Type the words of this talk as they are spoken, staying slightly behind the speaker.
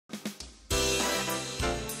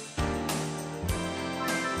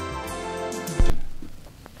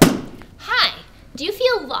Do you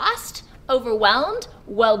feel lost? Overwhelmed?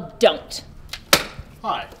 Well, don't.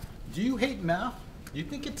 Hi, do you hate math? Do you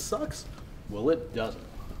think it sucks? Well, it doesn't.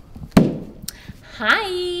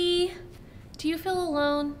 Hi. Do you feel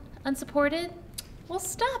alone, unsupported? Well,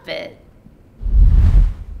 stop it.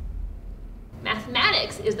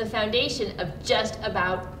 Mathematics is the foundation of just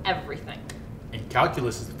about everything. And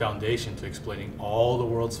calculus is the foundation to explaining all the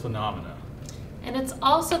world's phenomena. And it's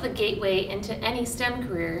also the gateway into any STEM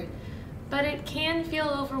career, but it can feel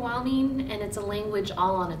overwhelming and it's a language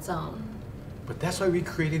all on its own. But that's why we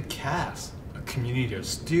created CAS, a community of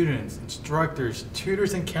students, instructors,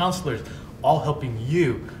 tutors, and counselors, all helping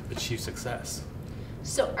you achieve success.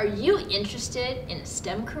 So are you interested in a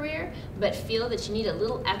STEM career, but feel that you need a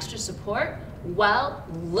little extra support? Well,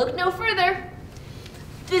 look no further.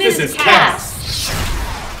 This is CAS.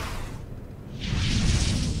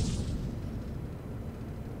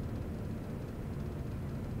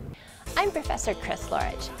 I'm Professor Chris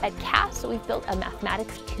Lorich. At CAS, we've built a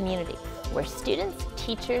mathematics community where students,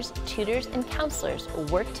 teachers, tutors, and counselors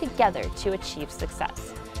work together to achieve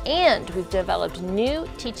success. And we've developed new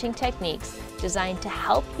teaching techniques designed to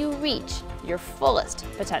help you reach your fullest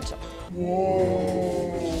potential.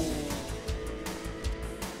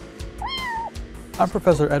 I'm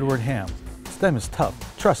Professor Edward Ham. STEM is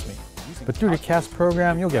tough, trust me. But through the CAS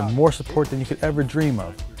program, you'll get more support than you could ever dream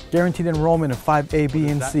of. Guaranteed enrollment in 5 A, B,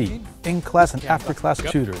 and C, in-class and after-class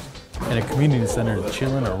tutors, and a community center to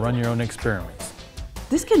chill in or run your own experiments.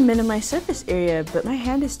 This can minimize surface area, but my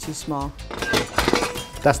hand is too small.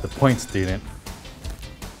 That's the point, student.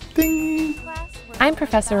 Ding! I'm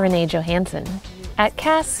Professor Renee Johansson. At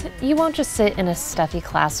CAS, you won't just sit in a stuffy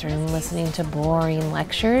classroom listening to boring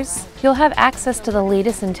lectures. You'll have access to the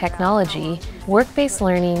latest in technology, work-based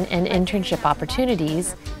learning and internship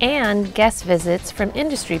opportunities, and guest visits from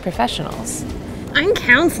industry professionals. I'm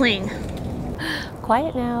counseling.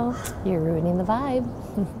 Quiet now, you're ruining the vibe.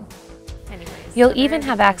 You'll even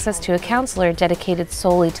have access to a counselor dedicated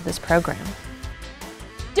solely to this program.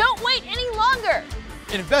 Don't wait any longer!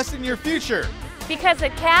 Invest in your future. Because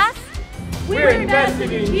at CAS, We're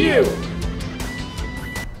investing in you!